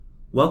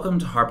Welcome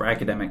to Harper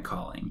Academic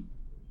Calling.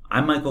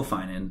 I'm Michael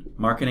Finan,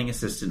 Marketing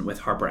Assistant with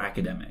Harper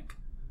Academic.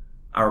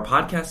 Our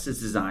podcast is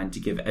designed to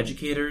give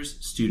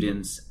educators,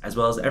 students, as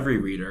well as every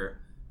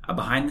reader, a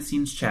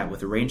behind-the-scenes chat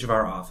with a range of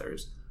our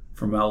authors,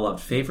 from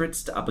well-loved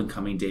favorites to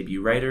up-and-coming debut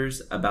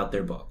writers about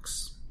their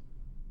books.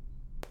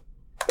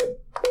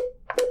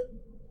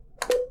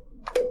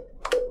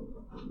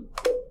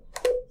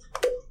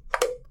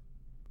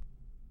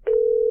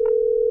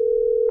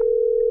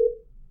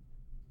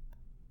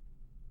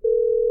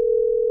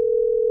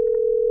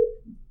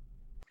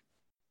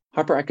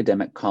 Harper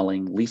Academic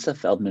calling Lisa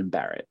Feldman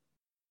Barrett.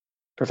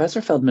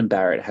 Professor Feldman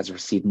Barrett has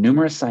received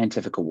numerous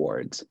scientific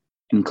awards,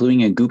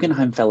 including a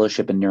Guggenheim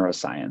Fellowship in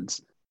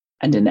Neuroscience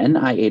and an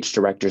NIH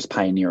Director's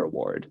Pioneer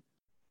Award.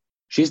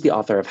 She's the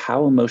author of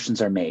How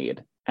Emotions Are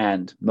Made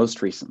and,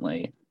 most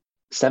recently,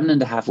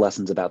 7.5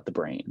 Lessons About the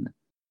Brain.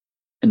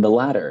 In the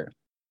latter,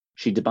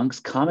 she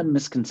debunks common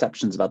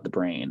misconceptions about the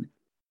brain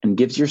and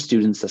gives your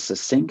students a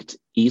succinct,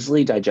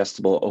 easily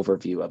digestible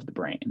overview of the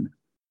brain.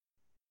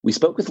 We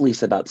spoke with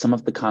Lisa about some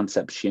of the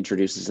concepts she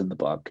introduces in the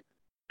book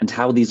and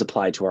how these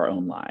apply to our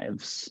own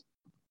lives.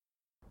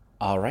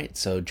 All right,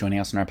 so joining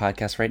us on our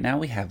podcast right now,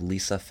 we have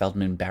Lisa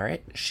Feldman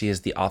Barrett. She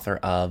is the author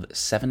of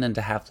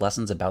 7.5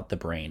 Lessons About the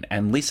Brain.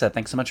 And Lisa,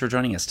 thanks so much for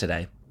joining us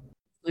today.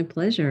 My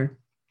pleasure.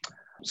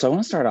 So I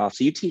want to start off.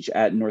 So you teach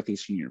at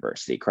Northeastern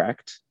University,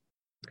 correct?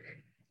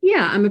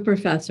 Yeah, I'm a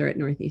professor at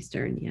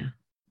Northeastern, yeah.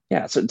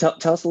 Yeah, so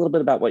tell us a little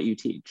bit about what you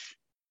teach.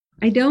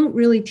 I don't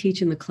really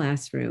teach in the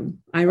classroom.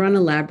 I run a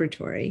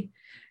laboratory.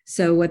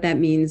 So what that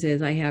means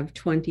is I have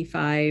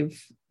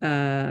 25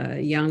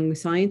 young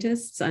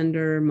scientists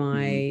under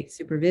my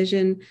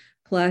supervision,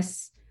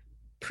 plus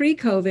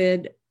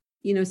pre-COVID,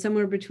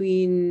 somewhere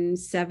between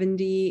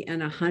 70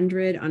 and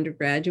 100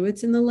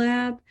 undergraduates in the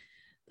lab.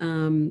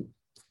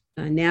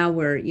 Now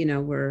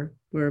we're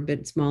a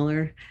bit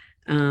smaller.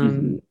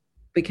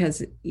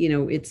 Because,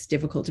 it's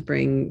difficult to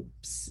bring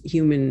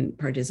human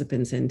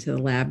participants into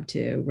the lab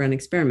to run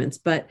experiments.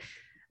 But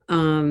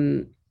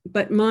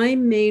my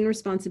main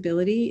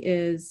responsibility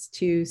is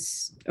to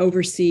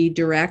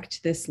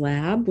direct this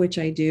lab, which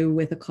I do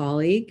with a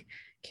colleague,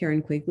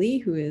 Karen Quigley,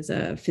 who is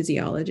a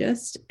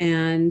physiologist.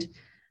 And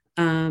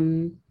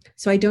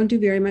so I don't do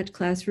very much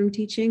classroom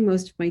teaching.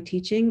 Most of my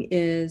teaching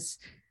is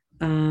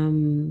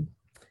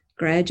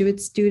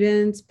graduate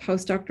students,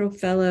 postdoctoral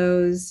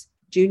fellows,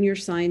 junior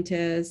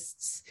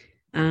scientists,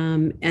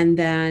 and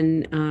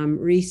then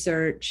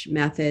research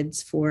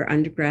methods for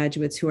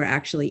undergraduates who are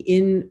actually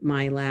in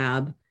my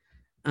lab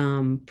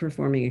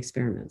performing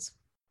experiments.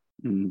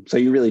 So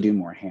you really do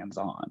more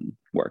hands-on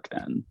work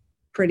then?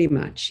 Pretty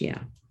much,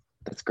 yeah.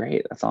 That's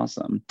great. That's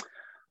awesome.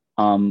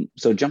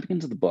 So jumping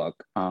into the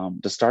book,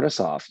 to start us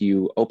off,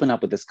 you open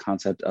up with this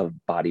concept of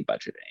body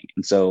budgeting.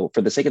 And so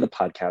for the sake of the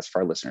podcast,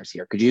 for our listeners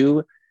here, could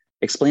you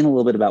explain a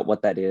little bit about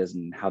what that is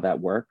and how that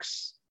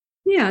works?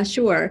 Yeah,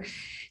 sure.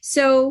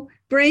 So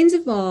brains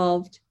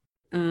evolved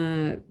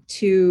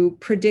to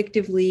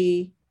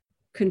predictively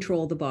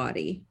control the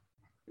body.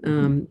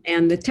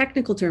 And the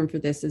technical term for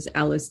this is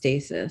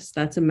allostasis.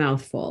 That's a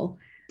mouthful.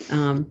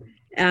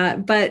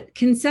 But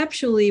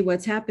conceptually,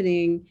 what's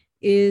happening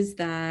is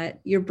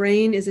that your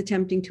brain is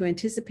attempting to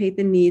anticipate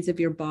the needs of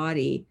your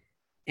body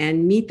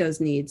and meet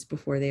those needs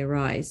before they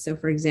arise. So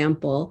for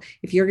example,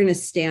 if you're going to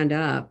stand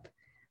up,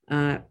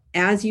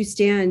 as you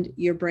stand,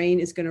 your brain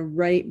is going to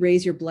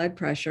raise your blood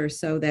pressure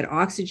so that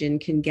oxygen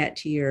can get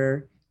to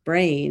your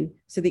brain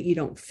so that you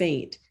don't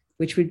faint,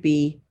 which would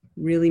be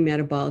really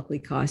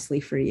metabolically costly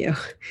for you,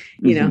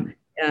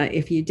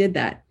 if you did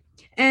that.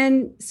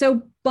 And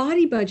so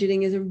body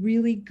budgeting is a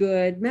really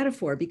good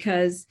metaphor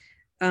because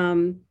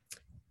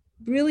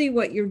really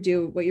what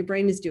your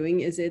brain is doing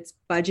is it's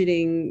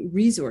budgeting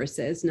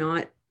resources,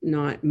 not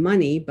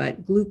money,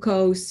 but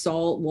glucose,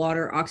 salt,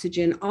 water,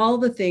 oxygen, all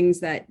the things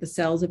that the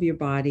cells of your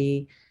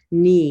body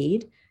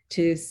need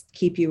to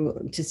keep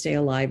you to stay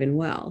alive and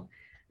well.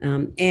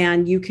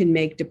 And you can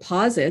make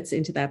deposits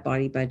into that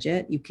body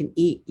budget. You can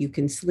eat, you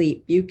can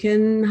sleep, you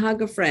can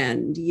hug a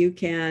friend, you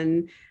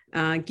can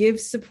give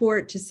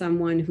support to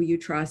someone who you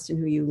trust and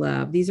who you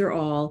love. These are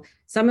all,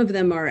 some of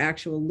them are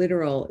actual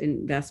literal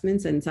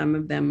investments and some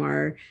of them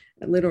are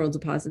literal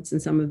deposits and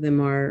some of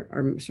them are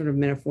sort of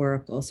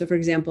metaphorical. So for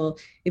example,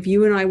 if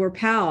you and I were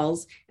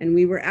pals and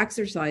we were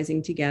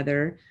exercising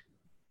together,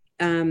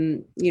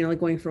 like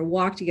going for a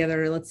walk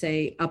together, let's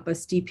say up a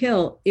steep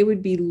hill, it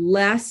would be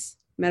less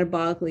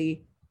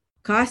metabolically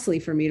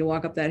costly for me to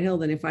walk up that hill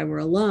than if I were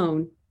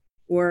alone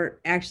or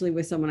actually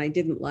with someone I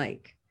didn't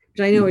like, which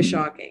I know is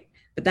shocking,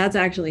 but that's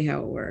actually how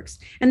it works.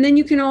 And then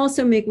you can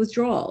also make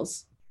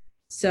withdrawals.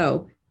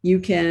 So you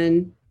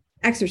can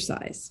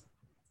exercise.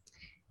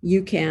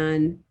 You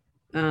can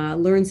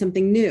learn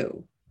something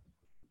new.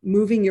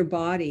 Moving your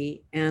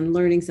body and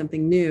learning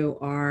something new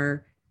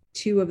are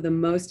two of the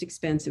most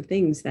expensive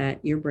things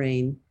that your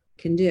brain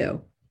can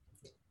do.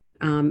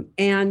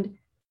 And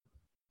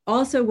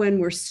also when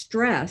we're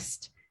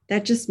stressed,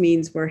 that just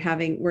means we're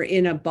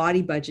in a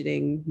body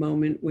budgeting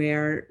moment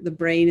where the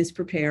brain is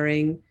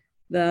preparing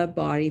the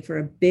body for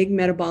a big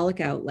metabolic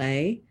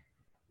outlay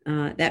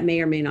that may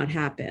or may not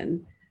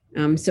happen.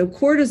 So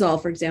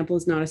cortisol, for example,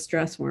 is not a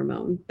stress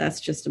hormone.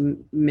 That's just a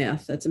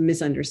myth. That's a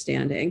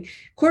misunderstanding.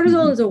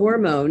 Cortisol is a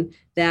hormone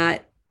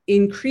that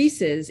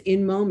increases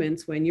in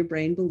moments when your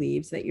brain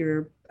believes that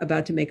you're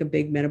about to make a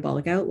big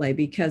metabolic outlay,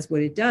 because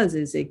what it does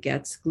is it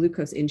gets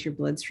glucose into your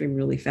bloodstream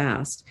really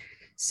fast.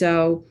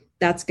 So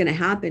that's going to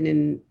happen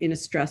in a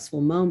stressful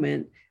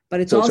moment,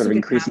 but it's also sort of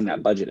increasing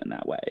that budget in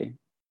that way.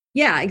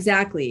 Yeah,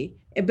 exactly.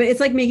 But it's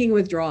like making a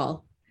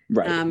withdrawal.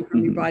 Right.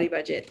 From your body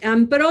budget.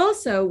 But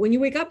also when you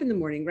wake up in the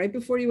morning, right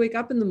before you wake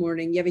up in the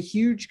morning, you have a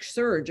huge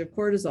surge of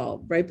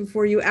cortisol. Right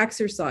before you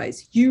exercise,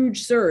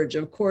 huge surge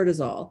of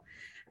cortisol.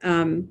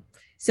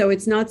 So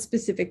it's not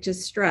specific to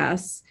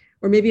stress,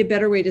 or maybe a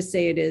better way to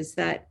say it is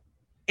that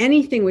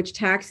anything which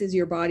taxes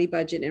your body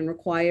budget and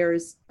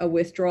requires a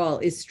withdrawal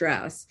is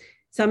stress.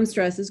 Some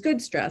stress is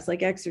good stress,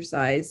 like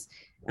exercise.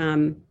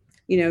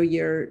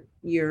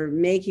 You're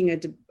making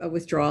a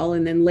withdrawal,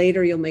 and then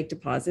later you'll make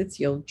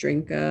deposits. You'll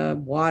drink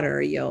water,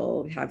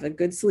 you'll have a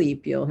good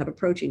sleep, you'll have a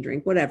protein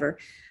drink, whatever.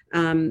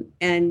 And,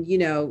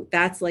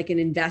 that's like an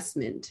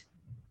investment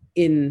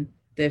in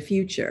the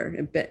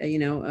future,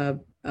 a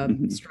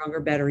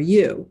stronger, better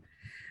you.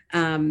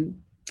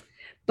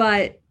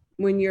 But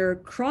when you're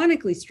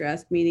chronically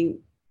stressed, meaning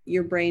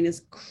your brain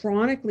is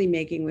chronically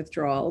making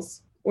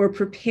withdrawals or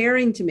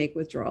preparing to make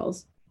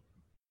withdrawals,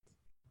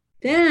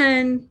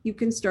 then you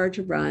can start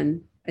to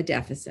run a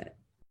deficit.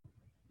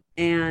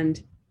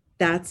 And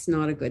that's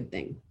not a good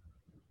thing.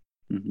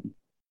 Mm-hmm.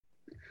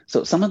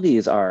 So some of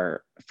these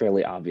are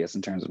fairly obvious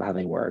in terms of how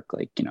they work,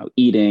 like,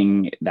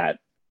 eating that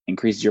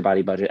increases your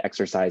body budget,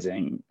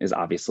 exercising is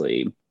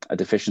obviously a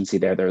deficiency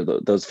there. There are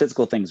those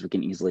physical things we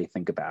can easily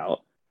think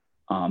about.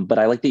 But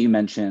I like that you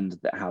mentioned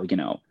that how,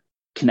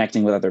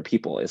 connecting with other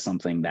people is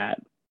something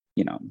that,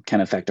 can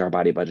affect our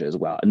body budget as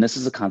well. And this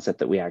is a concept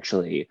that we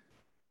actually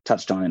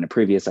touched on in a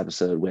previous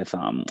episode with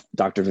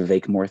Dr.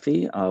 Vivek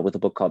Murthy with a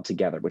book called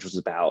Together, which was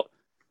about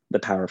the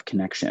power of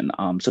connection.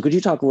 So could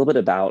you talk a little bit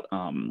about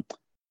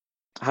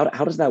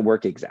how does that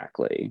work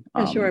exactly?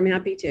 Yeah, sure, I'm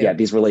happy to. Yeah,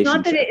 these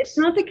relationships. It's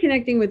not that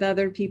connecting with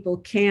other people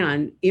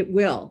can, it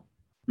will.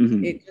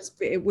 Mm-hmm.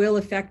 It will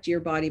affect your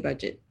body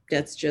budget.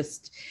 That's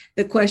just,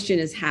 the question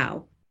is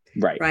how.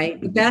 Right.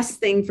 The best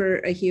thing for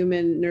a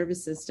human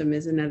nervous system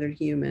is another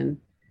human.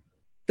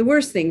 The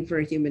worst thing for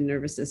a human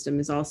nervous system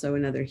is also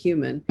another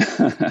human.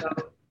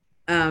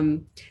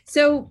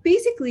 So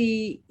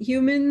basically,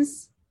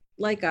 humans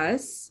like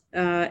us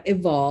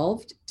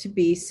evolved to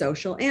be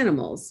social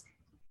animals.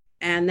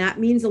 And that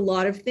means a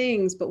lot of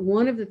things. But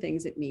one of the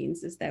things it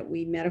means is that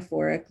we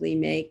metaphorically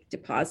make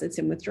deposits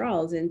and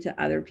withdrawals into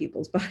other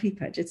people's body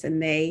budgets,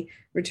 and they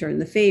return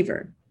the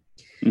favor.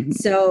 Mm-hmm.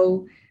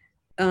 So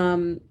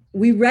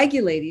we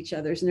regulate each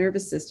other's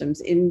nervous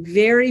systems in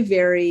very,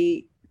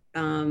 very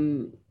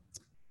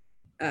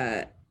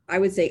I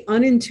would say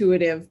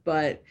unintuitive,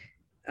 but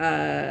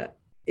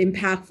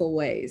impactful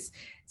ways.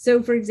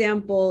 So for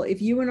example,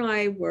 if you and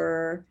I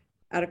were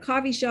at a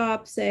coffee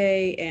shop,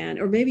 say,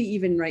 or maybe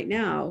even right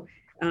now,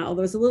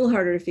 although it's a little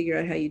harder to figure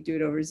out how you do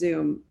it over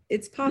Zoom,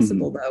 it's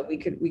possible though. We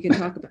can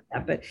talk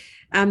about that.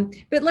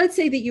 But let's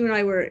say that you and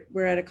I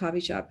were at a coffee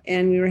shop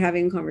and we were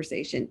having a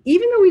conversation,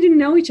 even though we didn't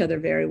know each other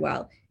very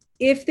well.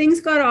 If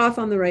things got off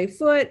on the right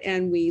foot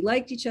and we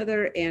liked each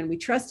other and we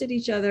trusted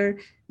each other,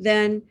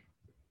 then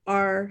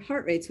our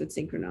heart rates would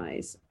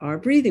synchronize, our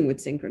breathing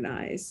would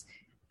synchronize.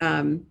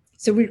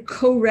 So we're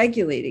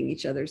co-regulating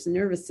each other's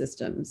nervous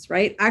systems,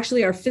 right?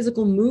 Actually, our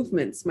physical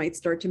movements might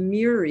start to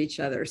mirror each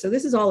other. So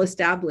this is all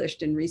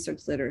established in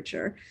research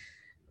literature.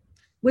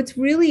 What's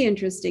really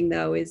interesting,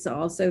 though, is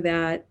also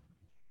that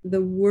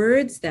the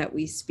words that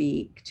we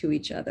speak to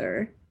each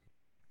other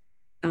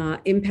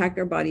impact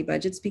our body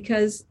budgets,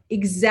 because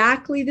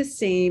exactly the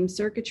same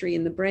circuitry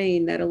in the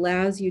brain that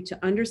allows you to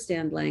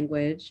understand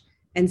language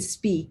and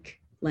speak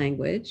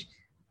language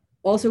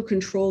also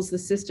controls the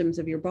systems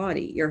of your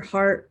body, your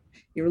heart,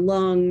 your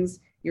lungs,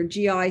 your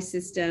GI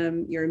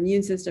system, your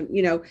immune system,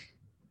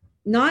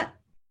 not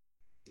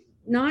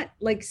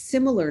like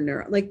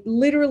similar like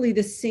literally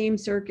the same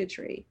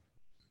circuitry.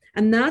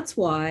 And that's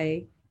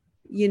why,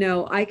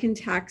 I can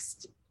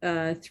text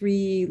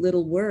 3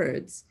 little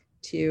words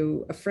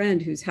to a friend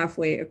who's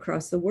halfway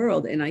across the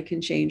world, and I can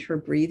change her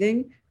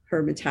breathing,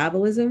 her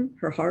metabolism,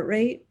 her heart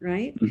rate,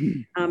 right?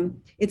 Mm-hmm.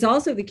 It's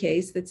also the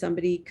case that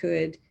somebody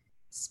could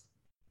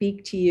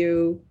speak to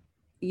you,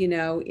 in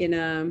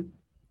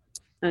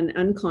an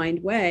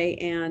unkind way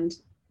and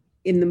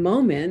in the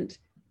moment,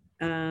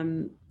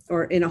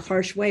 or in a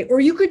harsh way, or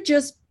you could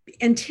just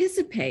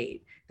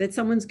anticipate that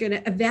someone's going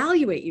to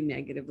evaluate you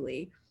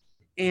negatively.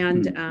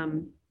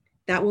 And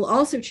that will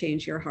also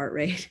change your heart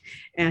rate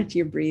and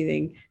your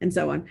breathing and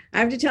so on. I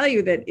have to tell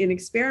you that in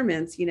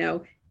experiments,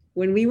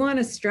 when we want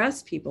to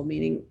stress people,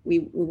 meaning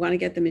we want to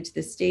get them into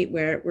the state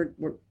where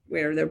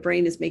their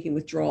brain is making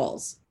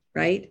withdrawals,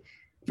 right,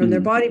 from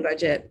their body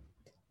budget,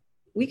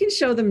 we can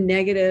show them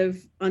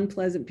negative,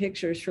 unpleasant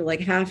pictures for like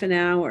half an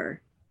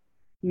hour.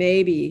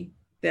 Maybe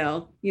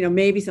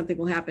maybe something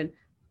will happen.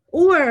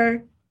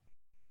 Or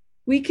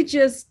we could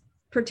just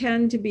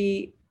pretend to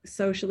be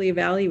socially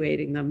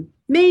evaluating them.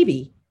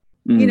 Maybe,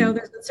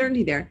 there's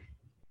uncertainty there.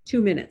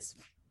 2 minutes.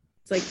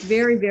 It's like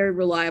very, very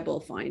reliable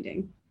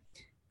finding.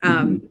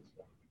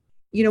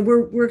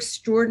 We're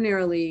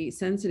extraordinarily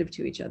sensitive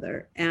to each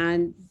other.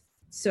 And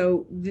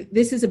so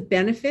this is a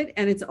benefit,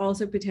 and it's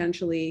also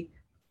potentially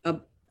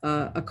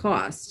a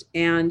cost.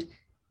 And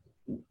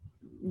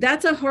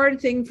that's a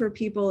hard thing for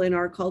people in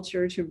our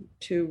culture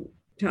to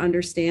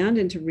understand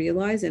and to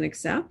realize and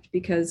accept,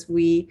 because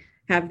we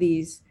have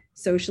these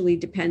socially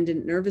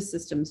dependent nervous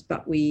systems,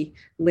 but we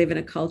live in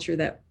a culture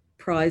that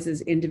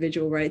prizes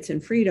individual rights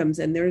and freedoms.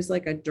 And there's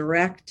like a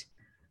direct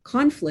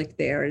conflict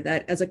there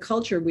that as a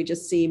culture, we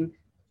just seem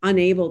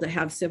unable to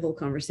have civil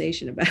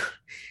conversation about.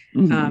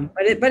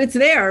 But it's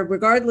there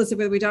regardless of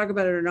whether we talk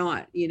about it or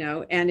not,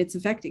 and it's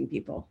affecting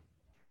people.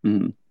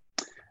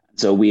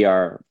 So we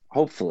are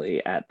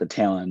hopefully at the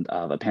tail end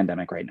of a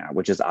pandemic right now,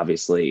 which has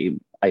obviously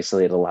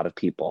isolated a lot of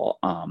people.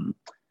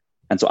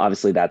 And so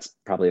obviously that's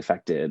probably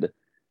affected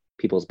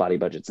people's body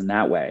budgets in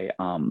that way.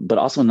 But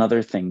also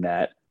another thing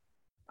that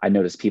I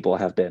noticed people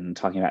have been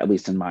talking about, at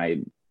least in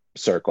my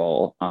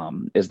circle,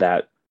 is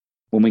that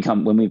when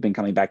we've been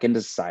coming back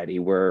into society,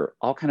 we're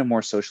all kind of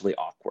more socially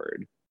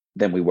awkward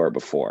than we were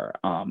before.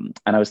 And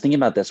I was thinking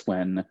about this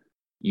when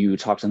you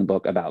talked in the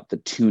book about the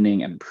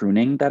tuning and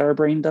pruning that our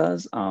brain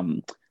does.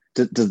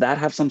 Does that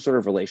have some sort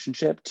of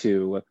relationship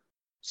to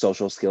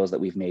social skills that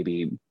we've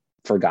maybe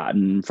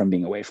forgotten from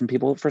being away from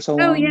people for so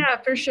long? Oh yeah,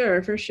 for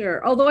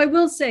sure. Although I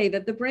will say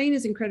that the brain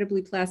is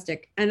incredibly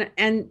plastic, and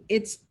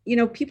it's,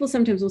 people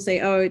sometimes will say,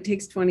 oh, it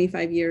takes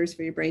 25 years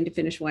for your brain to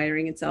finish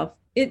wiring itself.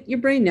 Your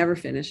brain never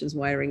finishes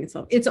wiring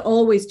itself. It's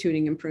always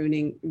tuning and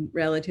pruning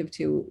relative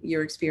to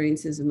your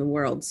experiences in the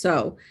world.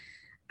 So,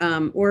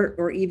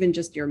 or even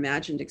just your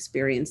imagined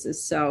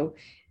experiences. So,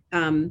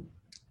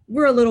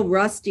 we're a little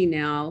rusty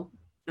now,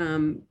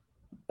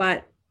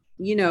 but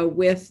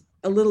with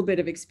a little bit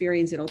of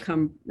experience, it'll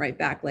come right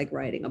back, like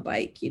riding a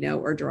bike,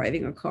 or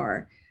driving a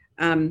car.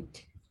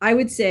 I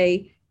would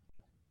say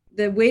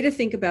the way to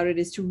think about it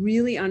is to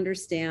really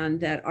understand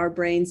that our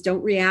brains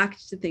don't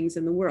react to things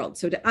in the world.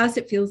 So to us,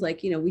 it feels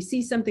like, we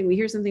see something, we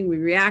hear something, we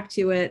react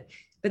to it,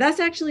 but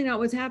that's actually not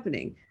what's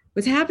happening.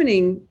 What's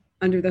happening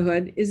under the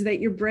hood is that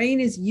your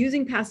brain is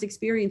using past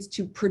experience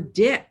to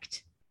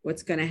predict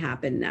what's going to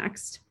happen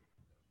next.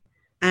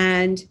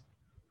 And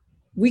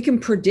we can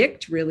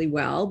predict really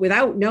well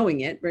without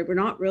knowing it, right? We're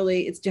not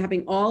really, it's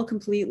happening all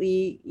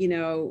completely,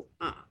 you're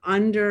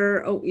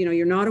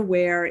not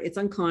aware, it's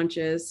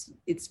unconscious,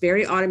 it's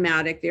very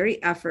automatic,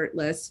 very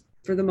effortless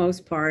for the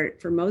most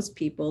part, for most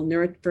people,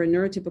 for a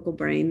neurotypical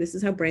brain. This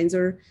is how brains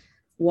are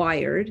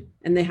wired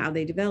and how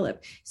they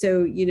develop.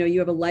 So, you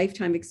have a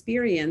lifetime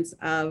experience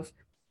of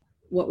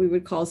what we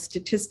would call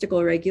statistical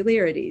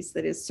irregularities.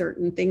 That is,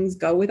 certain things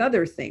go with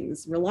other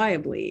things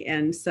reliably.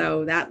 And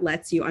so that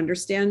lets you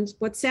understand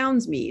what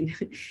sounds mean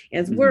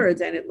as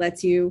words. And it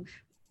lets you,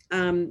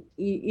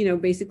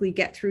 basically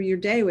get through your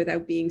day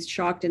without being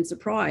shocked and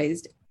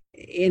surprised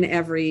in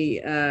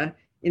every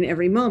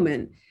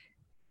moment.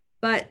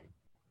 But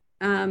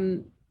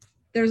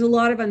there's a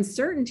lot of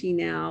uncertainty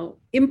now,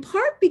 in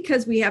part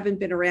because we haven't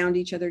been around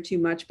each other too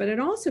much, but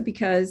it also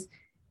because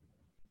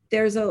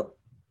there's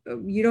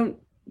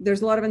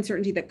a lot of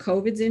uncertainty that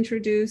COVID's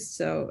introduced.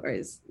 So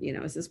is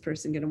this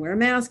person going to wear a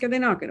mask? Are they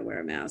not going to wear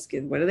a mask?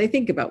 And what do they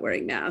think about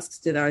wearing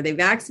masks? Are they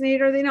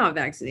vaccinated? Or are they not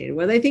vaccinated?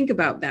 What do they think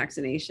about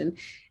vaccination?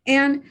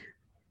 And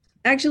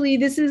actually,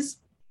 this is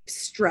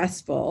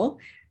stressful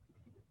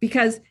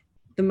because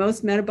the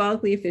most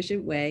metabolically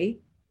efficient way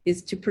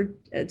is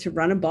to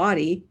run a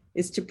body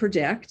is to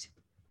predict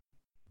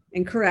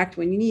and correct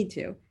when you need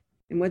to.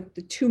 And what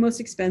the two most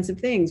expensive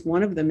things,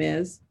 one of them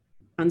is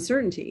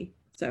uncertainty.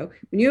 So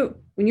when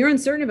you're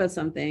uncertain about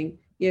something,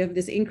 you have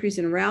this increase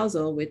in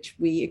arousal, which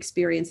we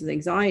experience as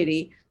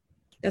anxiety.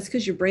 That's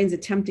because your brain's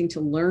attempting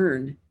to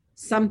learn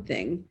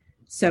something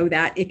so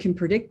that it can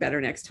predict better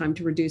next time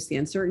to reduce the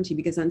uncertainty,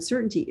 because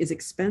uncertainty is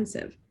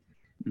expensive.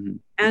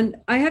 And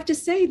I have to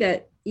say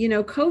that,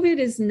 COVID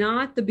is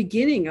not the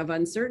beginning of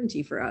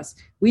uncertainty for us.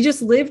 We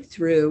just lived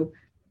through,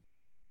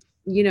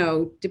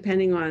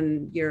 depending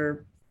on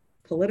your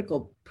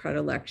political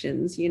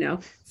predilections,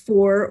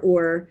 4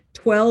 or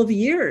 12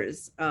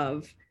 years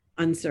of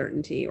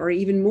uncertainty, or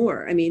even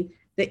more. I mean,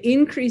 the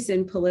increase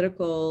in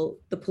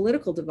the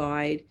political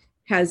divide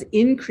has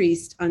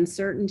increased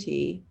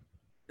uncertainty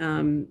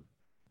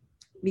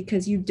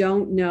because you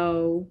don't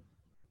know,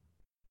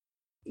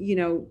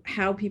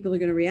 how people are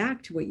going to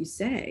react to what you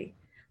say.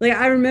 Like,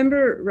 I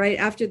remember right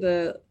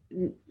after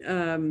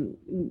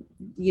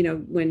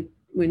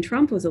when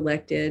Trump was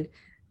elected,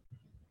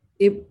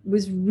 it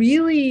was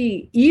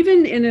really,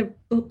 even in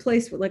a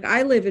place like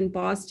I live in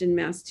Boston,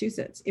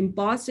 Massachusetts. In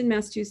Boston,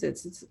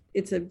 Massachusetts,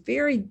 it's a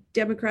very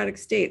democratic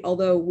state,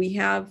 although we've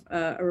had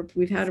a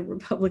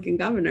Republican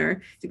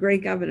governor. It's a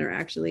great governor,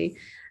 actually.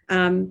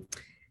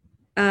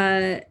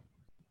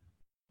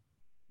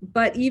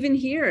 But even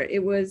here,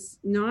 it was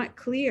not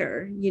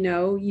clear.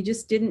 You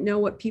just didn't know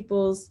what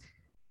people's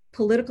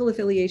political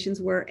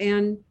affiliations were.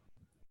 And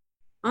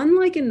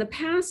unlike in the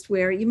past,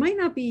 where you might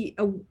not be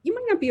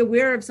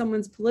aware of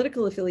someone's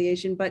political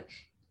affiliation, but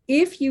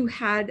if you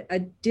had a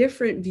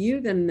different view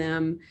than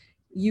them,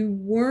 you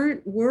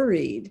weren't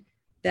worried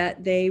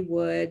that they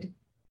would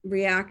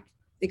react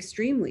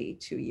extremely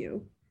to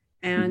you.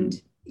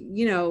 And,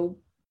 you know,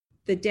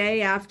 the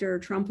day after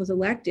Trump was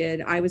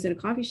elected, I was in a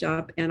coffee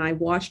shop and I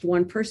watched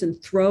one person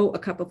throw a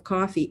cup of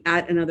coffee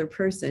at another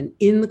person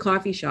in the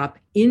coffee shop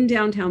in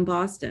downtown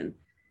Boston.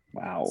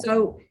 Wow.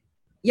 So,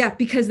 yeah,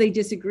 because they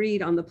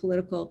disagreed on the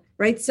political,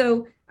 right?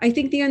 So I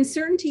think the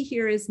uncertainty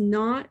here is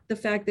not the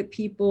fact that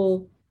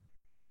people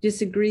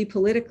disagree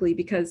politically,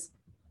 because,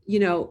 you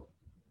know,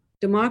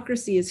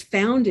 democracy is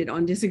founded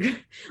on disagree,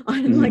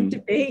 on like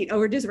debate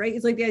over just, right?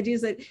 It's like the idea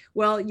is that,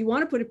 well, you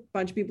want to put a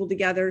bunch of people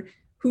together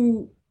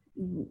who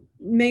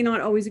may not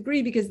always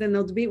agree, because then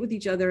they'll debate with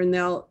each other and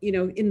they'll, you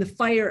know, in the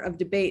fire of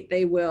debate,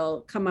 they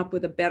will come up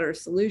with a better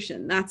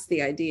solution. That's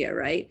the idea,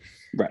 right?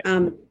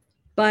 Right.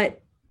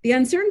 But the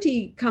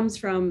uncertainty comes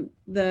from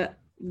the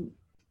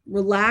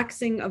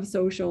relaxing of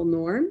social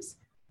norms.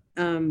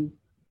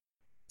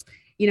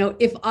 You know,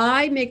 if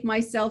I make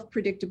myself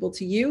predictable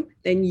to you,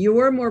 then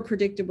you're more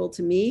predictable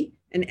to me,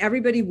 and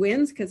everybody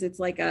wins, because it's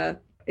like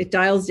it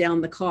dials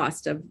down the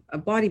cost of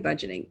body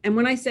budgeting. And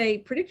when I say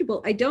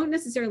predictable, I don't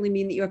necessarily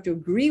mean that you have to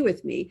agree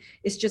with me.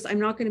 It's just, I'm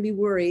not going to be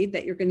worried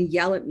that you're going to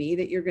yell at me,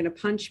 that you're going to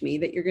punch me,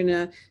 that you're going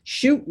to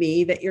shoot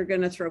me, that you're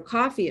going to throw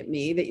coffee at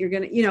me, that you're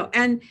going to, you know,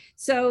 and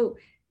so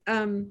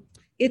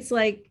it's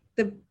like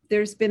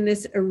there's been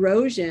this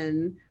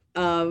erosion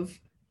of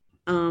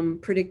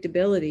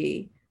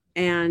predictability,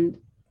 and,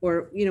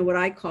 or, you know, what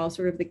I call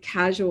sort of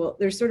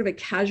there's sort of a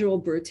casual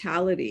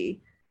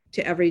brutality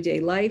to everyday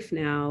life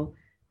now,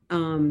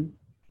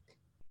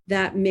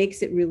 that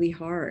makes it really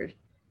hard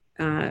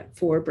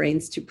for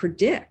brains to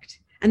predict.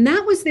 And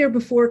that was there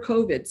before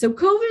COVID. So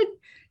COVID,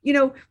 you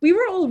know, we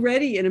were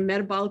already in a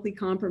metabolically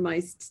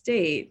compromised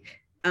state.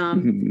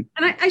 And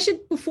I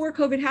should, before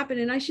COVID happened,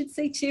 and I should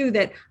say too,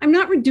 that I'm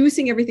not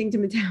reducing everything to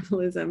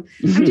metabolism.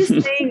 I'm just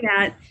saying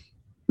that.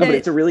 No, but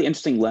it's a really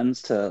interesting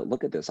lens to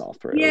look at this all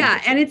through.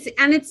 Yeah, and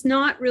it's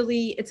not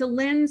really, it's a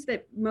lens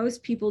that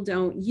most people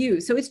don't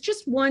use. So it's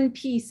just one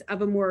piece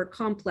of a more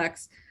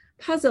complex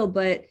puzzle.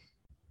 But,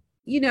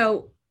 you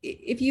know,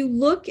 if you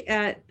look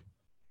at,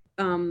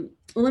 well,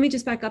 let me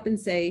just back up and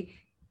say,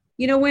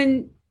 you know,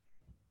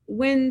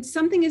 when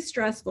something is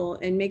stressful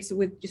and makes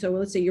it so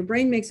let's say your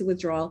brain makes a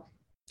withdrawal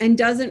and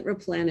doesn't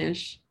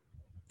replenish,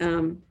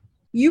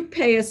 you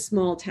pay a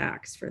small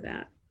tax for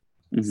that.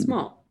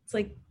 Small. It's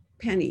like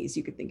pennies,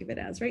 you could think of it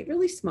as, right?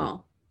 Really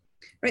small,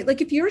 right?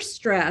 Like if you're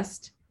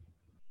stressed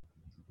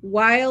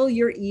while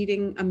you're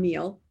eating a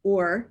meal,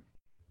 or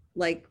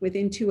like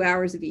within 2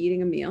 hours of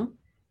eating a meal,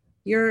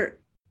 your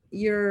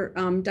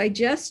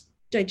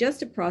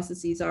digestive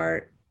processes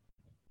are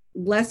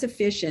less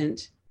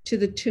efficient to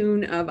the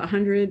tune of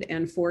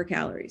 104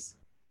 calories.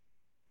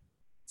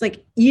 It's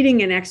like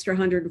eating an extra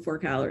 104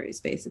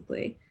 calories,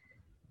 basically.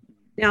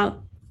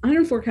 Now,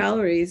 104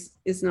 calories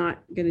is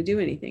not going to do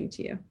anything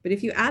to you. But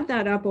if you add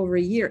that up over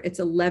a year, it's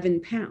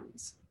 11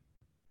 pounds.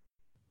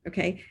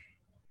 Okay.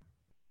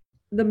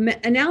 The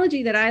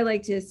analogy that I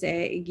like to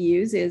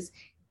use is,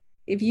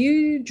 if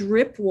you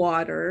drip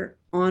water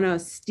on a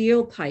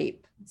steel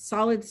pipe,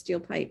 solid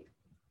steel pipe,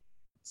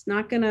 it's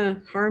not going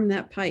to harm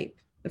that pipe.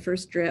 The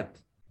first drip,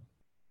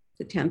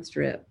 the 10th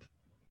drip,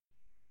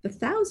 the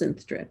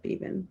 1000th drip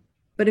even.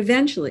 But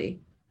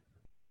eventually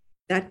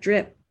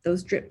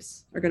those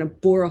drips are going to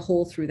bore a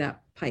hole through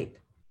that pipe,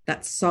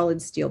 that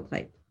solid steel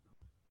pipe.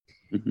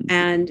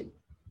 And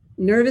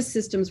nervous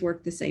systems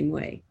work the same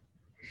way.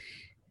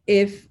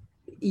 If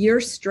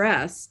you're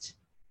stressed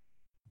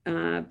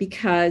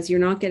because you're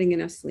not getting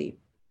enough sleep,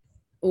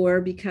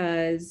 or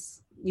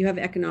because you have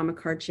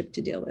economic hardship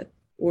to deal with,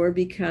 or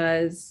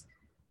because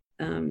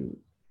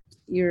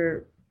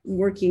you're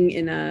working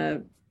in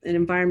an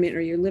environment,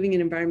 or you're living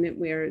in an environment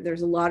where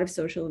there's a lot of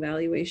social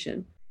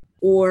evaluation,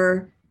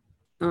 or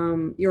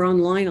you're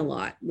online a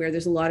lot where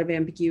there's a lot of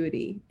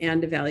ambiguity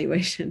and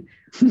evaluation,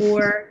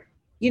 or,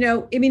 you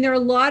know, I mean, there are a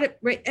lot of,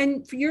 right.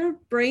 And your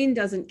brain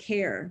doesn't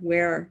care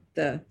where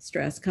the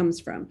stress comes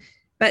from,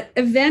 but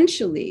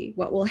eventually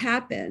what will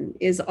happen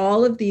is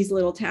all of these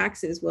little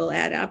taxes will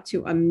add up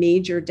to a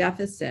major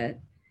deficit.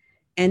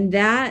 And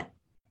that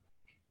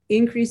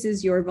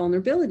increases your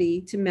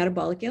vulnerability to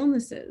metabolic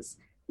illnesses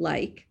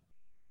like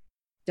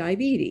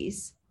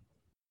diabetes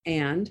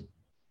and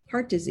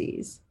heart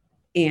disease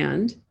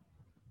and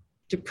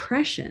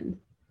depression,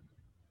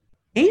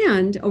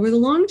 and over the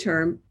long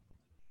term,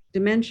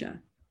 dementia,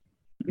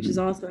 which is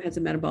also has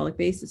a metabolic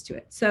basis to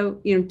it.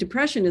 So, you know,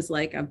 depression is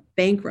like a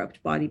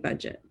bankrupt body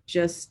budget.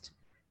 Just,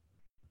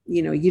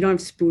 you know, you don't have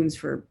spoons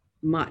for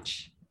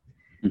much,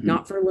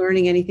 not for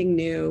learning anything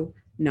new,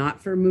 not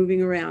for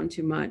moving around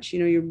too much. You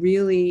know, you're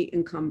really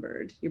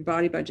encumbered. Your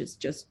body budget's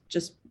just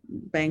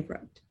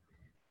bankrupt.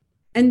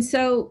 And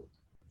so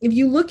if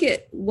you look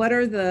at what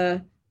are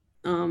the,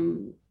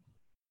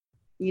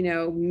 you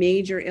know,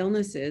 major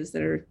illnesses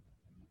that are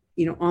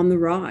on the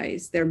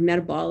rise. They're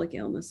metabolic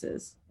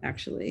illnesses,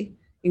 actually,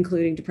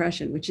 including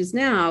depression, which is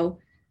now,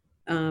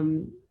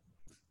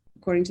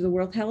 according to the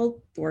World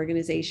Health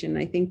Organization,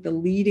 I think the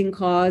leading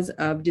cause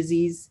of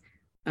disease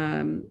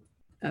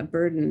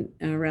burden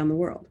around the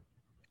world.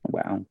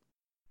 Wow.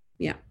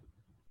 Yeah.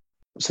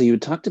 So you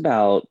talked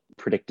about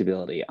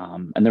predictability,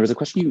 and there was a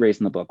question you raised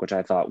in the book, which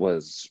I thought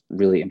was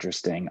really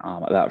interesting,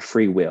 about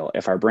free will.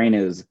 If our brain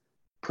is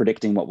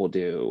predicting what we'll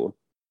do,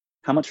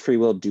 how much free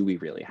will do we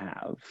really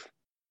have?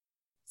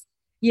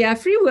 Yeah,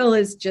 free will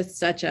is just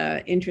such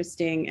a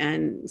interesting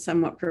and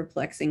somewhat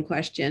perplexing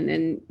question.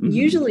 And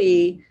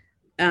usually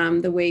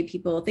the way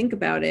people think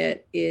about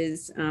it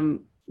is,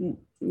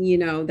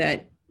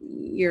 that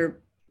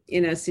you're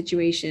in a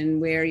situation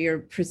where you're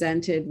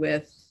presented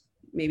with,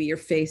 maybe you're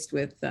faced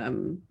with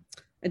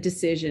a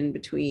decision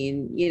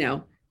between,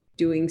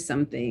 doing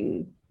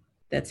something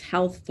that's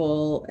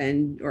healthful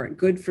or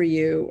good for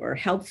you or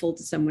helpful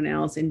to someone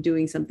else, and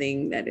doing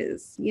something that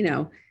is,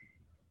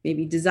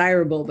 maybe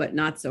desirable, but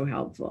not so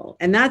helpful.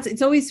 And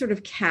it's always sort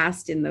of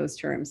cast in those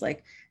terms,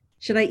 like,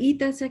 should I eat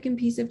that second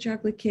piece of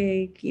chocolate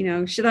cake?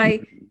 Should I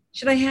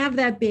have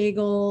that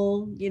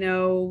bagel,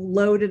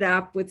 loaded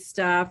up with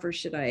stuff, or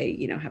should I,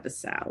 have a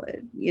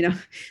salad?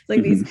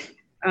 Like these,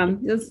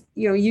 those,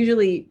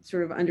 usually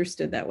sort of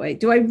understood that way.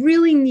 Do I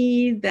really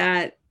need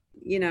that,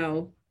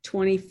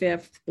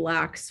 25th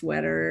black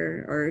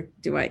sweater, or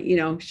do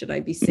I, should I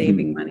be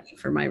saving money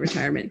for my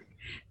retirement?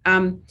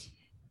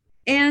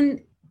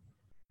 And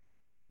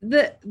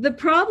the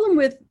problem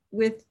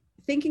with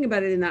thinking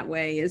about it in that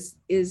way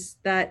is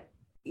that,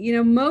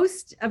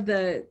 most of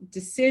the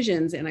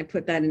decisions, and I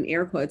put that in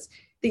air quotes,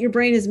 that your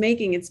brain is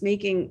making, it's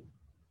making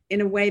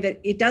in a way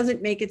that it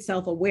doesn't make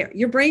itself aware.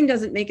 Your brain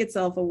doesn't make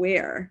itself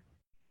aware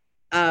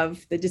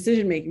of the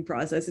decision-making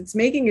process. It's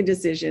making a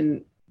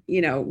decision,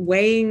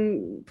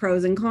 weighing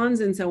pros and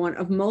cons and so on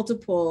of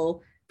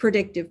multiple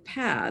predictive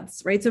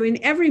paths, right? So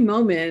in every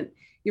moment,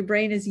 your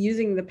brain is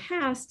using the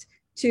past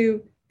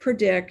to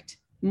predict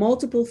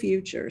multiple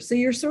futures. So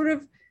you're sort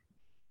of,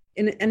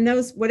 and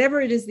those,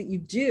 whatever it is that you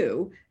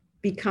do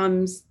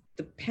becomes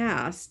the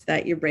past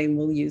that your brain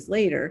will use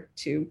later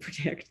to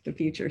predict the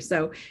future.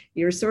 So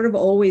you're sort of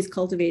always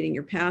cultivating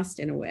your past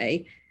in a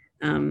way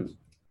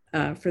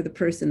for the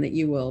person that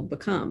you will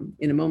become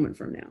in a moment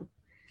from now.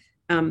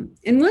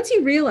 And once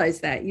you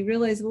realize that, you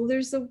realize, well,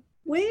 there's a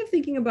way of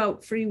thinking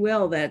about free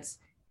will that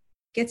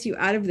gets you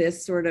out of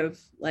this sort of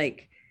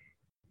like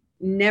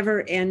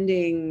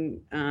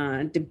never-ending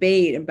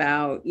debate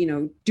about,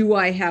 do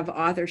I have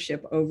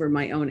authorship over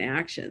my own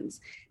actions?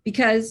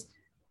 Because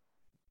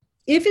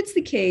if it's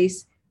the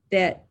case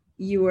that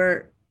you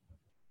are,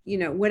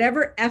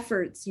 whatever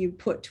efforts you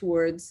put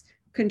towards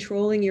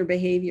controlling your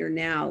behavior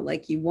now,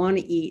 like you want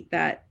to eat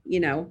that,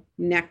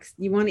 next,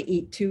 you want to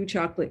eat 2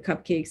 chocolate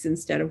cupcakes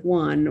instead of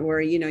 1,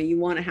 or, you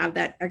want to have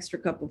that extra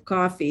cup of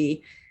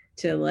coffee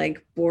to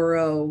like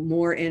borrow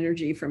more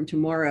energy from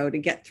tomorrow to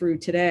get through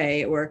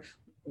today, or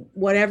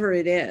whatever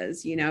it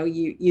is,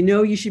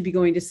 you should be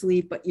going to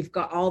sleep, but you've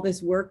got all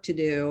this work to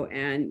do,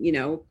 and,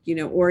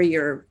 or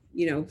you're,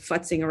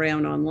 futzing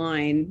around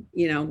online,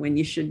 when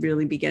you should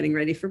really be getting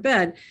ready for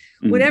bed,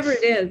 whatever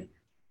it is,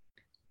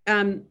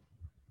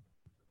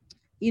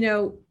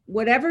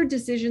 whatever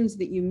decisions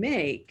that you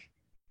make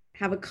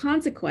have a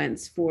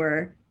consequence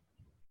for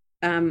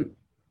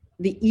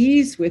the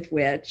ease with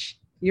which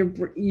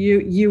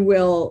you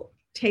will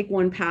take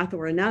one path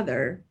or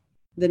another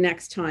the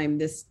next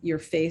time you're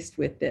faced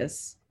with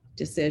this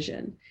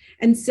decision.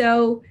 And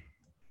so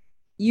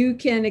you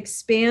can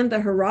expand the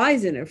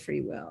horizon of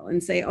free will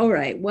and say, all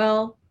right,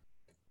 well,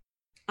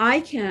 I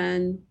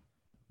can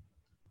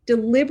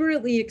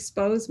deliberately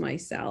expose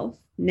myself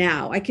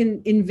now. I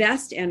can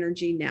invest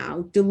energy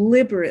now,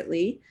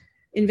 deliberately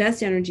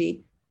invest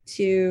energy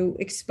to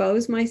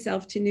expose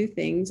myself to new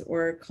things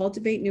or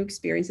cultivate new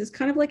experiences,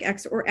 kind of like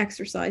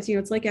exercise.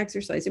 It's like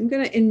exercise. I'm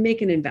going to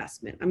make an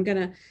investment. I'm going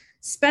to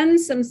spend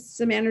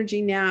some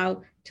energy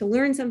now to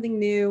learn something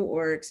new,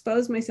 or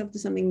expose myself to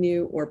something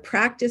new, or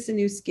practice a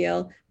new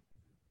skill.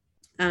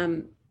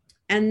 And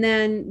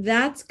then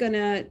that's going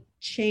to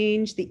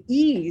change the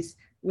ease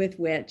with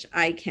which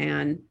I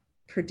can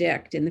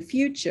predict in the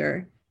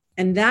future.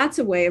 And that's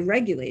a way of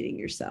regulating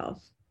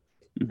yourself.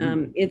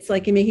 It's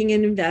like making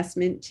an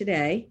investment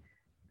today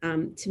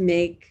to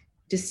make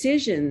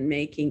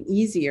decision-making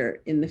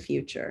easier in the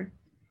future.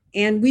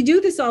 And we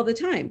do this all the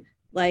time,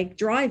 like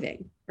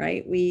driving,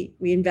 right? We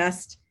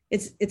invest,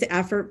 it's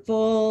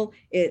effortful.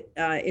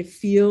 It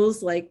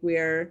feels like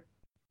we're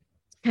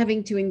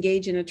having to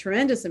engage in a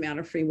tremendous amount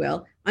of free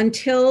will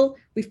until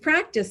we've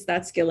practiced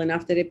that skill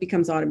enough that it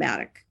becomes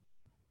automatic.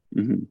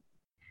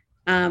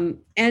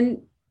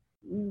 And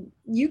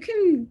you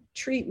can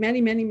treat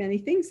many, many, many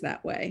things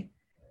that way.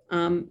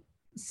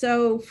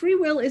 So free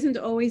will isn't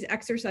always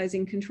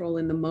exercising control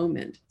in the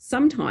moment.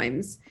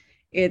 Sometimes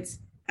it's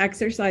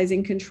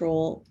exercising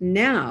control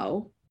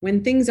now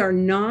when things are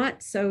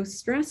not so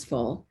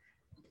stressful,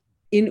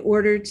 in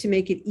order to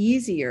make it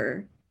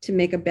easier to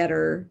make a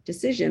better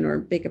decision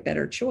or make a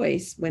better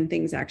choice when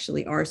things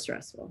actually are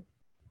stressful.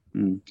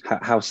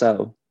 How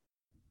so?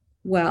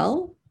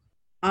 Well,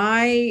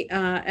 I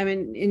am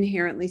an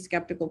inherently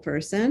skeptical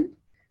person.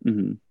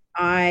 Mm-hmm.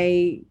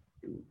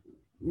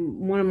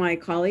 One of my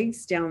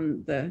colleagues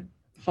down the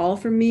hall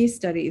from me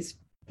studies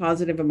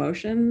positive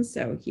emotions.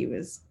 So he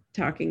was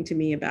talking to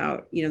me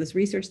about, this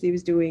research that he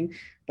was doing,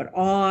 but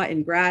awe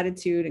and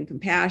gratitude and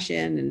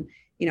compassion and,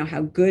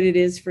 how good it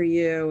is for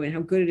you and how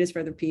good it is for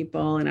other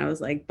people. And I was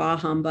like, bah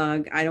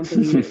humbug. I don't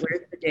believe it.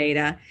 Where's the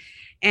data?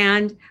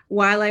 And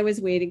while I was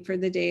waiting for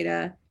the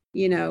data,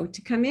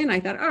 to come in,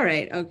 I thought, all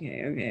right,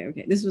 okay.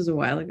 This was a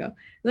while ago.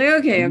 Like,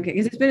 okay.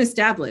 Because it's been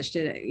established,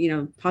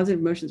 positive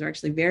emotions are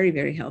actually very,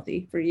 very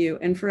healthy for you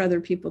and for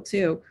other people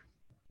too.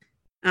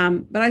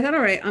 But I thought,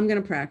 all right, I'm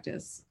going to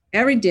practice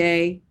every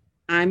day.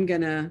 I'm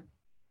going to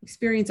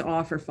experience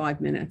awe for 5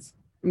 minutes.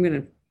 I'm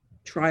going to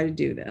try to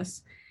do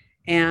this.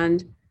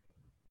 And,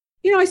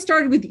 I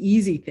started with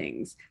easy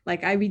things.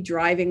 Like I'd be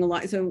driving a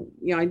lot. So,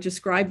 I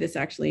described this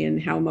actually in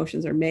How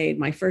Emotions Are Made,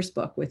 my first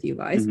book with you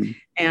guys. Mm-hmm.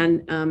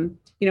 And,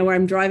 where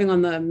I'm driving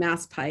on the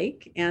Mass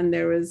Pike, and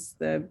there was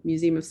the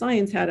Museum of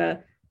Science had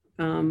a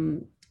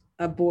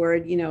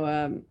board,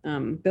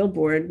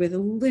 billboard with a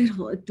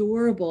little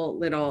adorable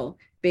little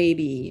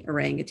baby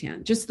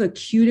orangutan, just the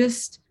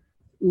cutest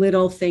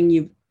little thing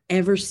you've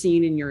ever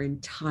seen in your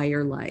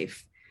entire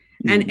life.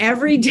 And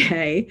every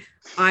day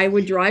I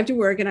would drive to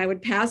work and I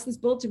would pass this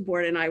bulletin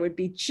board and I would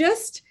be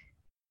just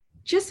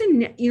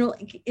in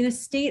a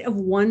state of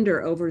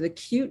wonder over the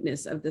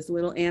cuteness of this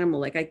little animal.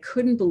 Like I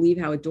couldn't believe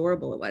how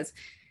adorable it was.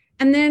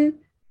 And then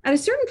at a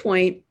certain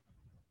point,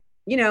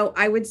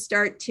 I would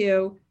start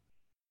to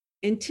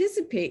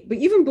anticipate, but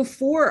even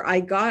before I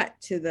got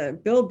to the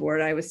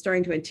billboard, I was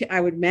starting to, I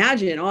would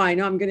imagine, I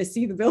know I'm going to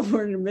see the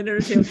billboard in a minute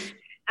or two.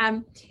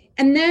 And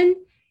then,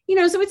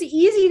 so it's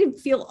easy to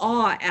feel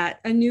awe at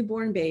a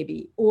newborn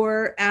baby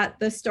or at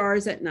the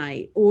stars at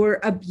night or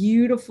a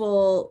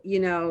beautiful,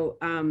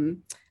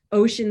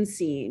 ocean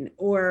scene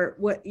or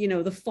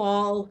the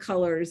fall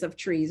colors of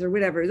trees or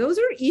whatever. Those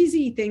are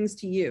easy things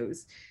to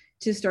use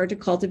to start to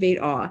cultivate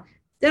awe.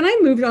 Then I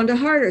moved on to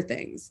harder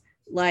things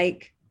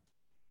like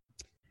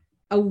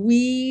a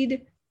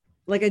weed,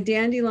 like a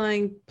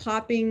dandelion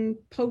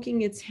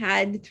poking its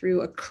head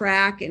through a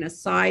crack in a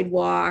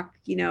sidewalk.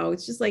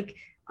 It's just like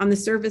on the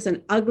surface,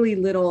 an ugly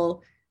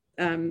little,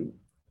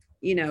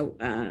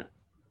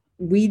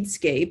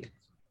 weedscape.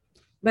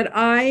 But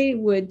I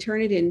would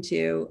turn it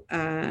into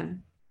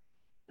an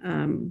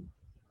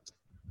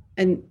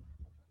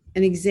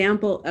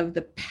example of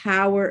the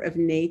power of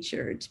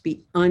nature to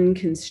be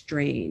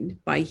unconstrained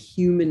by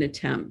human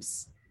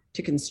attempts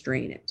to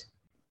constrain it.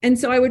 And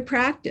so I would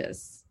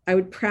practice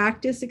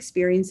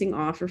experiencing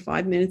awe for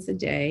 5 minutes a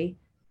day,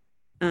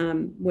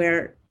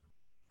 where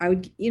I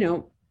would,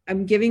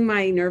 I'm giving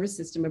my nervous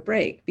system a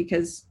break,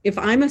 because if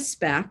I'm a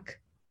speck,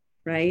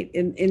 right,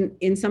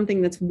 in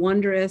something that's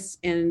wondrous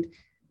and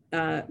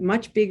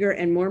much bigger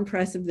and more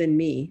impressive than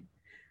me,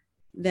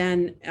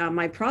 then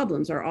my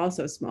problems are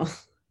also small.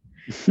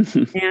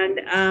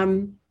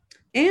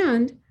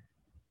 And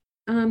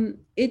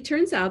it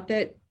turns out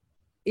that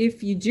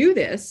if you do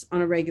this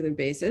on a regular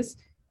basis,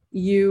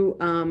 you're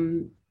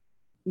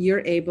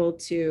able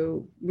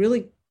to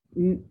really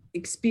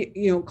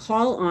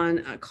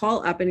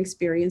call up an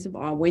experience of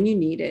awe when you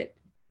need it,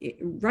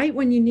 right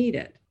when you need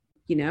it,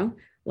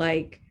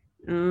 like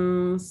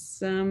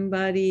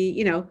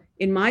somebody,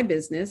 in my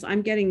business,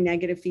 I'm getting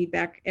negative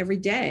feedback every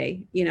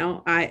day.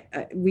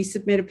 We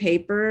submit a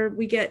paper,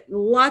 we get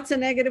lots of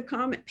negative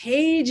comment,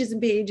 pages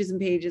and pages and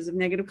pages of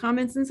negative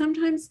comments. And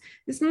sometimes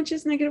it's not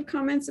just negative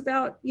comments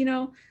about,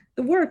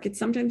 the work, it's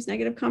sometimes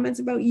negative comments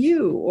about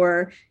you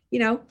or,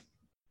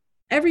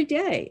 every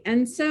day.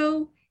 And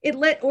so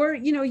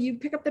you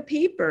pick up the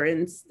paper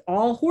and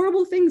all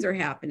horrible things are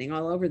happening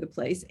all over the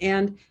place.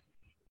 And,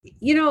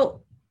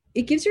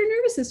 it gives your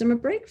nervous system a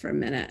break for a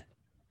minute.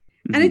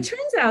 Mm-hmm. And it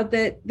turns out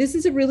that this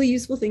is a really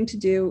useful thing to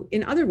do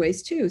in other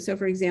ways too. So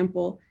for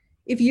example,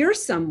 if you're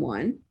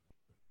someone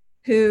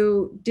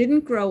who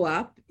didn't grow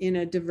up in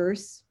a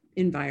diverse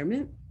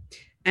environment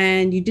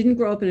and you didn't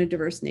grow up in a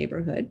diverse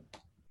neighborhood,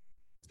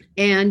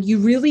 and you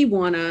really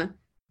want to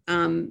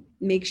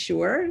make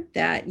sure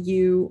that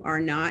you are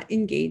not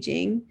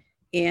engaging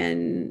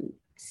in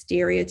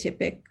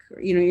stereotypic,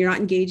 you're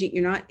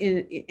not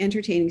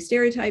entertaining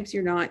stereotypes.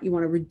 You want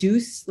to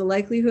reduce the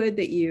likelihood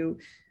that you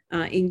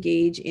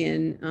engage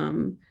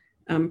in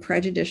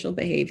prejudicial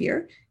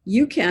behavior.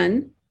 You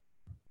can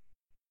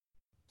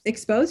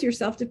expose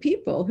yourself to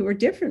people who are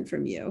different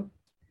from you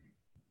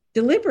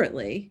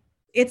deliberately.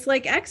 It's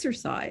like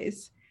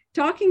exercise.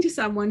 Talking to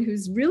someone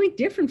who's really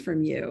different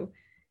from you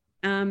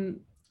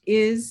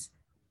is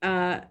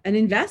an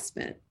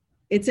investment.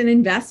 It's an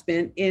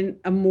investment in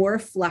a more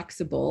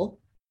flexible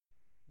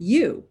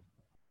you.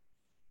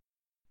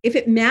 If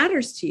it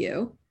matters to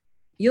you,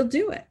 you'll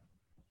do it.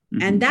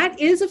 Mm-hmm. And that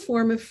is a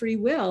form of free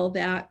will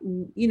that,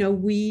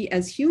 we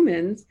as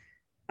humans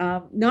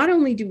not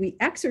only do we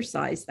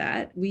exercise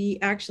that, we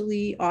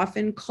actually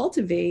often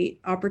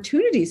cultivate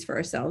opportunities for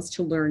ourselves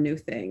to learn new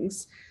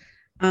things.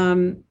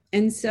 And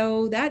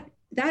so that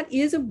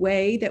is a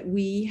way that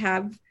we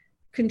have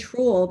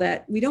control,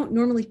 that we don't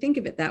normally think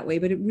of it that way,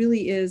 but it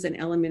really is an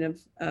element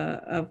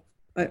of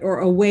or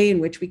a way in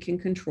which we can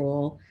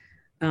control,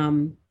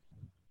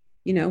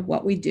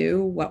 what we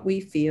do, what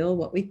we feel,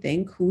 what we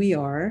think, who we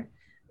are.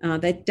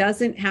 That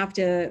doesn't have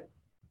to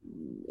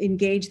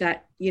engage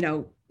that,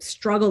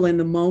 struggle in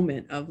the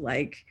moment of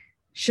like,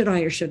 should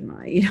I or shouldn't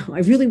I? I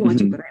really want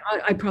to, but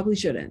I probably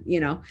shouldn't.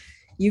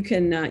 You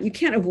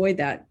can't avoid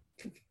that,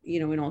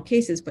 in all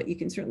cases, but you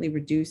can certainly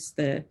reduce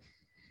the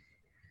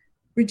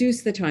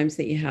times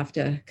that you have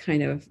to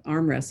kind of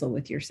arm wrestle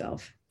with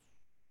yourself.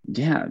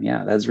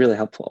 Yeah, that's really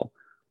helpful.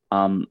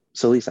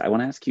 So Lisa, I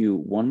want to ask you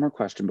one more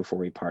question before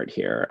we part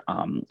here.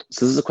 So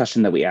this is a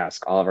question that we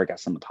ask all of our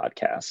guests on the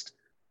podcast.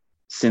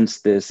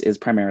 Since this is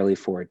primarily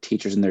for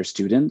teachers and their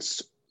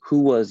students,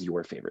 who was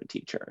your favorite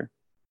teacher?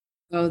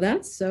 Oh,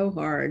 that's so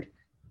hard.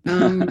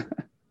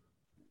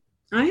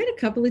 I had a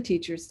couple of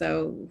teachers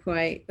though,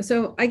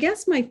 so I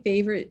guess my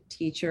favorite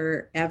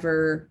teacher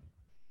ever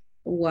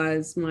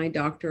was my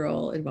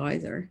doctoral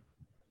advisor,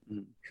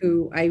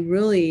 who I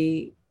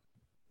really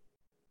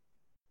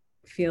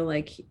feel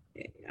like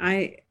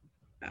I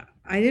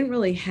didn't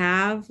really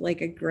have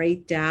like a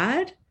great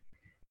dad.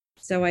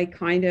 So I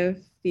kind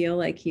of feel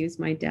like he was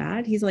my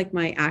dad. He's like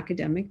my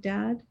academic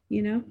dad,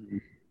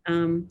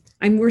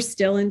 we're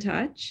still in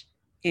touch.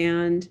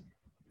 And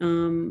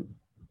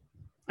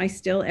I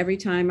still, every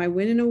time I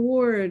win an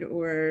award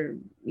or,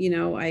 every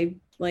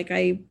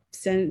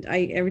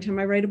time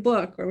I write a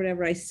book or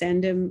whatever, I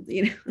send him,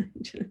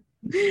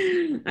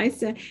 I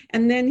said,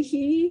 and then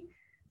he's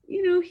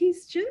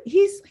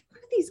like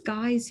one of these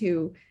guys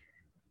who,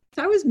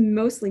 so I was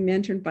mostly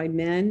mentored by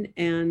men,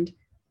 and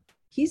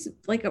he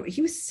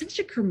was such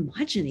a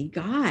curmudgeon-y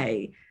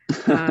guy.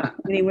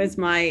 When he was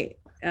my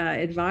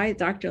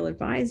doctoral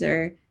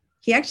advisor,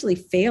 he actually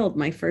failed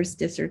my first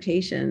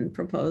dissertation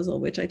proposal,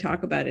 which I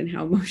talk about in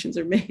How Emotions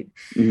Are Made.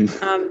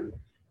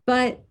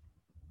 But,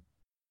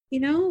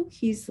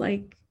 he's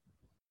like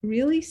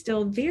really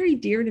still very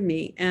dear to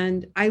me.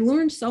 And I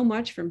learned so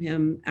much from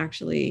him,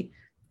 actually.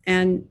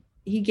 And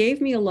he gave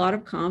me a lot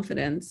of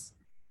confidence.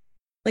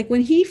 Like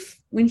when he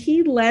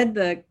led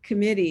the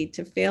committee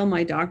to fail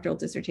my doctoral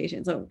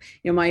dissertation. So,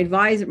 my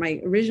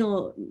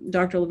original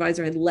doctoral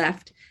advisor had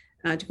left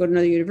to go to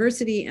another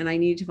university, and I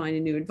needed to find a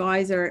new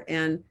advisor.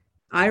 And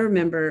I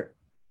remember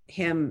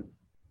him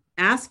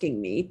asking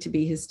me to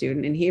be his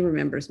student, and he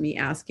remembers me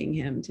asking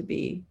him to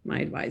be my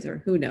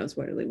advisor. Who knows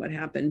what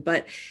happened,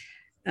 but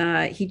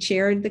he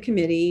chaired the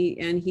committee,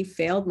 and he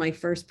failed my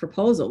first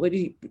proposal.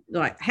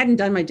 I hadn't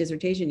done my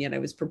dissertation yet. I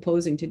was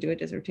proposing to do a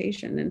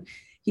dissertation, and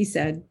he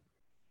said,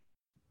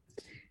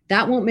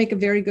 that won't make a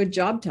very good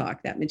job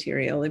talk, that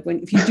material.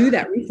 If you do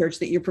that research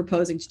that you're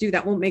proposing to do,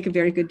 that won't make a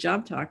very good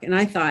job talk. And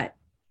I thought,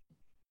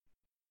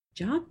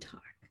 job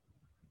talk?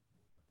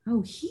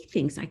 Oh, he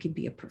thinks I could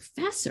be a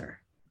professor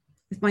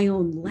with my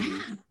own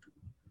lab.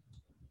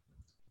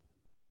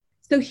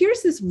 So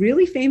here's this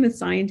really famous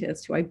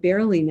scientist who I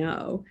barely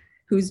know,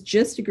 who's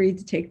just agreed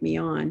to take me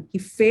on. He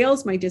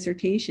fails my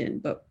dissertation,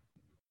 but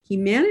he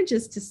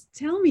manages to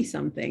tell me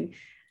something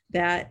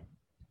that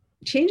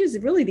changes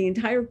really the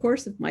entire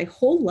course of my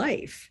whole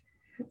life.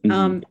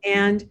 And,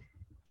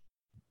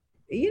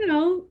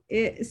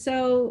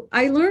 so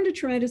I learned a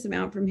tremendous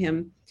amount from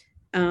him.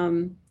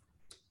 And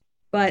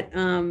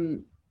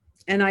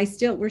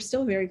we're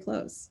still very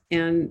close.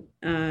 And,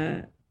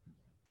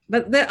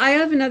 but I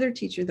have another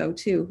teacher though,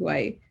 too,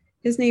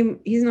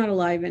 he's not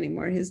alive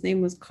anymore. His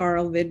name was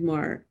Carl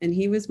Vidmar, and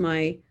he was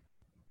my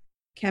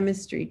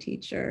chemistry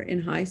teacher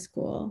in high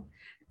school.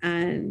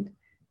 And,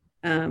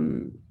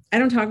 I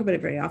don't talk about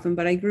it very often,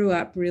 but I grew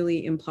up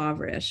really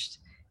impoverished.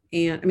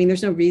 And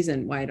there's no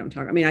reason why I don't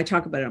talk. I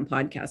talk about it on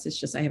podcasts. It's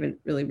just I haven't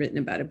really written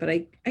about it, but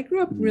I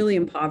grew up really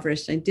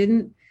impoverished. I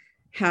didn't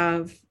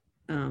have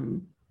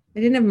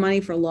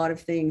money for a lot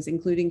of things,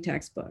 including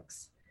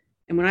textbooks.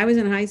 And when I was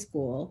in high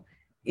school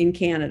in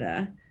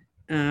Canada,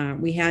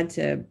 we had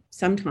to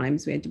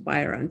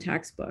buy our own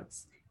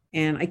textbooks.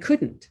 And I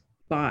couldn't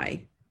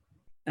buy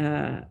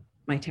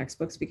my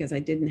textbooks because I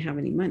didn't have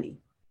any money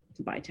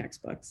to buy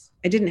textbooks.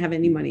 I didn't have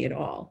any money at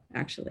all,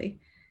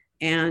 actually.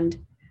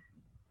 And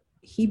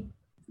he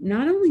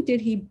not only did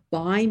he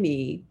buy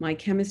me my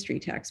chemistry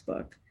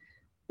textbook,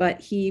 but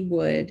he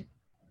would,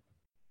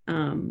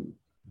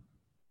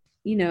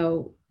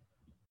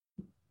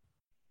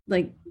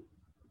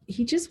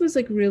 he just was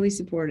like really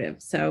supportive.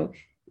 So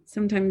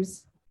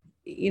sometimes,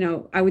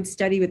 I would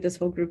study with this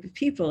whole group of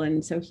people.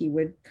 And so he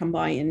would come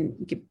by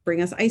and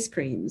bring us ice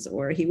creams,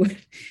 or he would,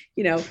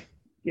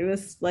 give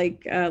us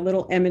like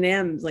little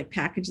M&Ms, like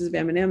packages of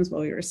M&Ms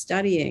while we were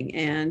studying.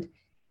 And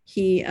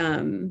he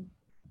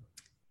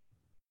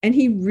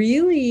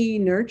really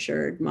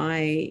nurtured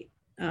my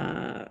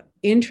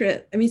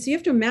interest. So you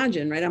have to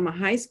imagine, right? I'm a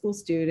high school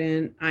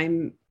student.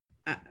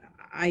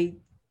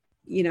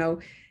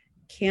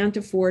 can't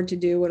afford to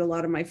do what a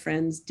lot of my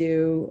friends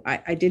do.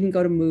 I didn't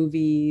go to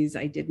movies.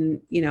 I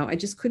didn't, I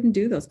just couldn't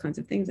do those kinds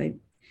of things.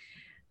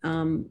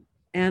 And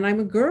I'm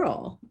a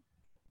girl.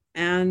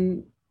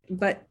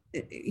 But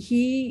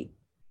he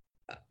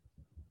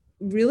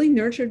really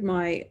nurtured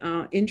my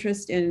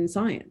interest in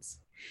science.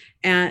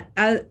 And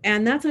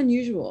that's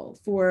unusual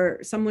for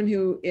someone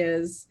who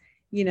is,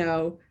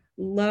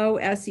 low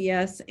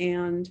SES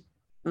and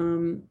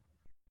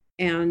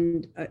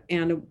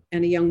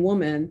a young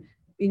woman.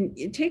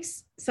 It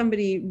takes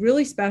somebody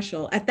really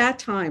special at that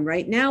time.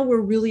 Right now,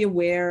 we're really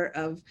aware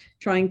of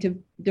trying to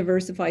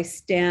diversify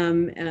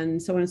STEM and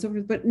so on and so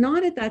forth, but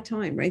not at that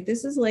time, right?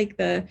 This is like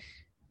the,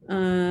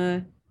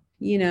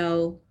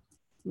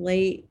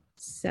 late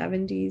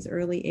 70s,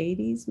 early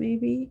 80s,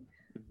 maybe.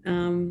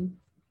 And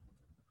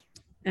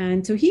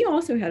so he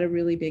also had a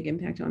really big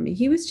impact on me.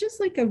 He was just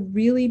like a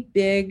really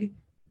big,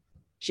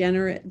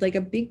 generous, like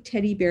a big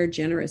teddy bear,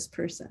 generous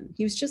person.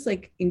 He was just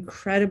like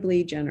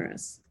incredibly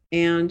generous.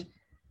 And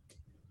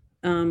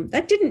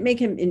that didn't make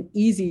him an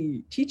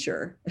easy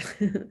teacher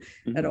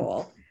at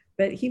all,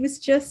 but he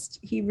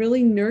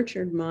really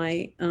nurtured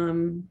my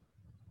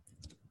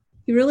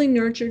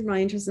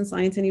interest in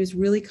science, and he was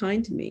really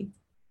kind to me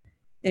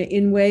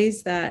in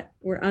ways that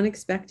were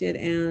unexpected,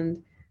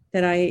 and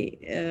that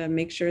I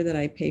make sure that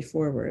I pay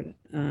forward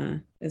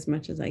as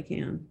much as I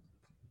can.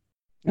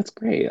 That's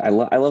great. I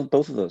love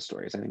both of those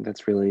stories. I think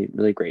that's really,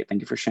 really great. Thank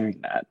you for sharing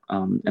that.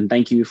 And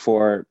thank you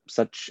for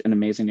such an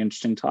amazing,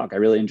 interesting talk. I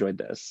really enjoyed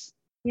this.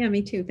 Yeah,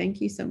 me too.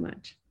 Thank you so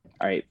much.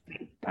 All right.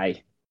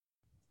 Bye.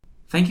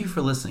 Thank you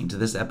for listening to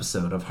this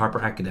episode of Harper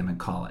Academic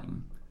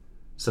Calling.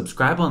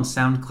 Subscribe on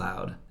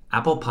SoundCloud,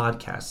 Apple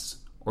Podcasts,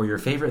 or your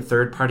favorite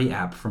third-party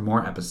app for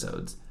more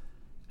episodes.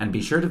 And be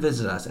sure to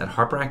visit us at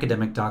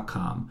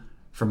harperacademic.com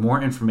for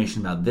more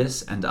information about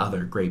this and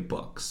other great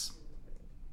books.